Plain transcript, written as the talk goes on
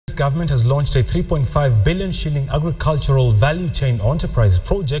government has launched a 3.5 billion shilling agricultural value chain enterprise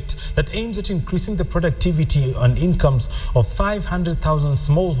project that aims at increasing the productivity and incomes of 500,000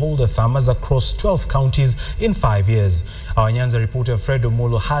 smallholder farmers across 12 counties in 5 years. Our Nyanza reporter Fred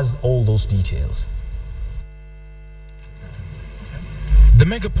Omulo has all those details. The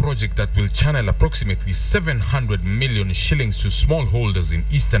mega project that will channel approximately 700 million shillings to smallholders in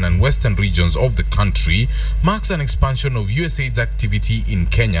eastern and western regions of the country marks an expansion of USAID's activity in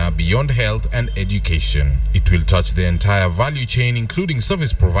Kenya beyond health and education. It will touch the entire value chain, including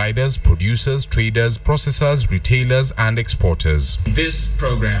service providers, producers, traders, processors, retailers, and exporters. This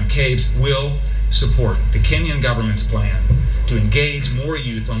program, CAVES, will support the Kenyan government's plan to engage more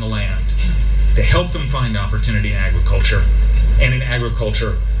youth on the land, to help them find opportunity in agriculture and in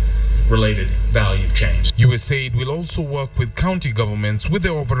agriculture-related value chains. USAID will also work with county governments with the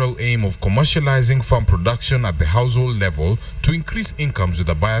overall aim of commercializing farm production at the household level to increase incomes with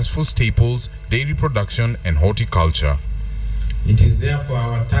a bias for staples, dairy production, and horticulture. It is therefore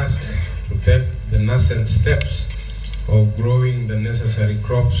our task to take the nascent steps of growing the necessary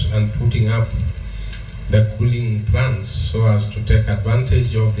crops and putting up the cooling plants so as to take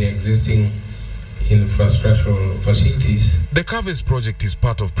advantage of the existing infrastructural facilities. The CAVES project is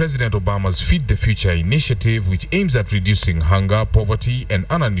part of President Obama's Feed the Future initiative, which aims at reducing hunger, poverty, and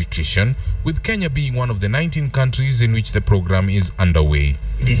undernutrition, with Kenya being one of the 19 countries in which the program is underway.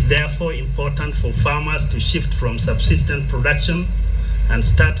 It is therefore important for farmers to shift from subsistence production and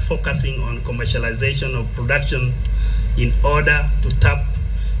start focusing on commercialization of production in order to tap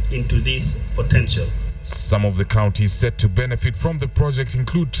into this potential. Some of the counties set to benefit from the project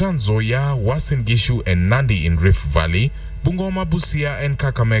include Trans Nzoia, Uasin Gishu and Nandi in Rift Valley, Bungoma, Busia and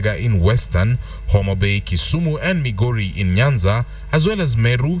Kakamega in Western, Homa Bay, Kisumu and Migori in Nyanza, as well as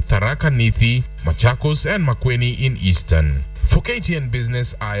Meru, Tharaka Nithi, Machakos and Makueni in Eastern. For KTN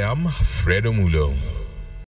Business, I am Fred Omulo.